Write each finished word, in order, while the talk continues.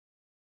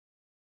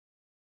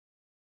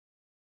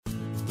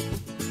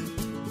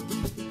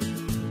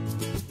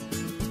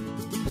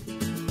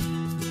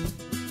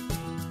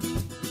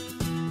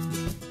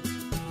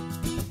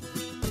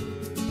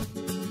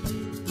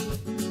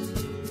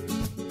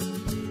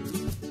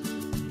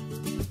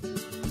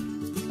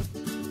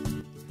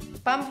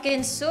Pumpkin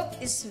soup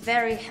is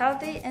very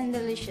healthy and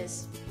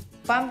delicious.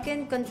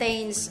 Pumpkin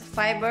contains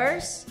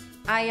fibers,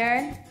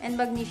 iron, and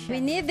magnesium. We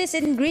need these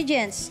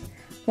ingredients: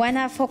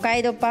 1/2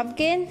 Hokkaido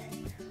pumpkin,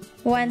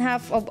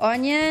 1/2 of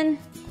onion,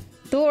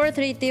 2 or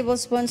 3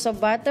 tablespoons of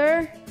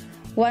butter,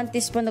 1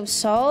 teaspoon of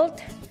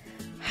salt,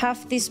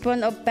 1/2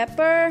 teaspoon of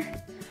pepper,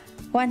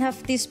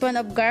 1/2 teaspoon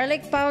of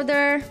garlic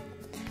powder,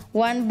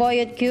 1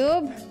 boiled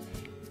cube,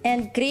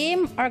 and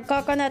cream or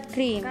coconut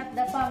cream. Cut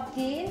the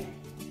pumpkin.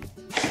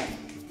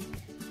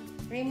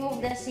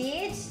 Remove the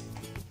seeds.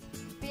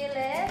 Peel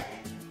it.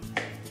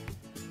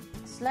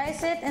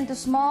 Slice it into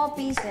small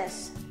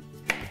pieces.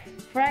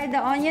 Fry the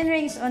onion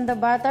rings on the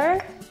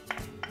butter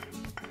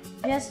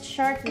just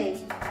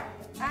shortly.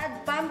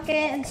 Add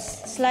pumpkin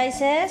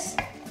slices.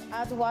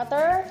 Add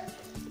water.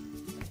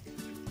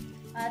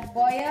 Add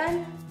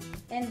bouillon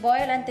and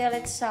boil until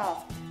it's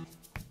soft.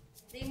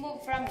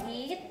 Remove from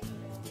heat.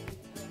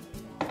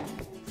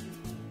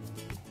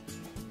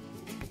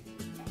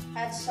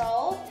 Add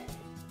salt,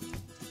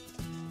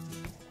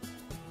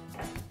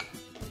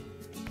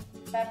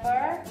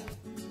 pepper,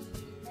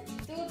 and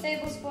 2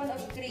 tablespoons of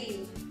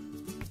cream.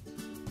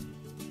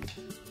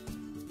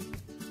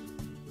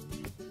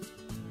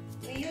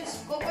 We use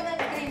coconut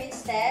cream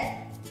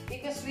instead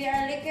because we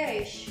are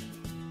licorice.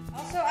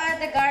 Also add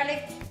the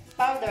garlic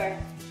powder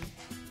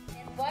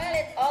and boil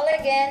it all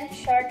again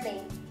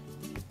shortly.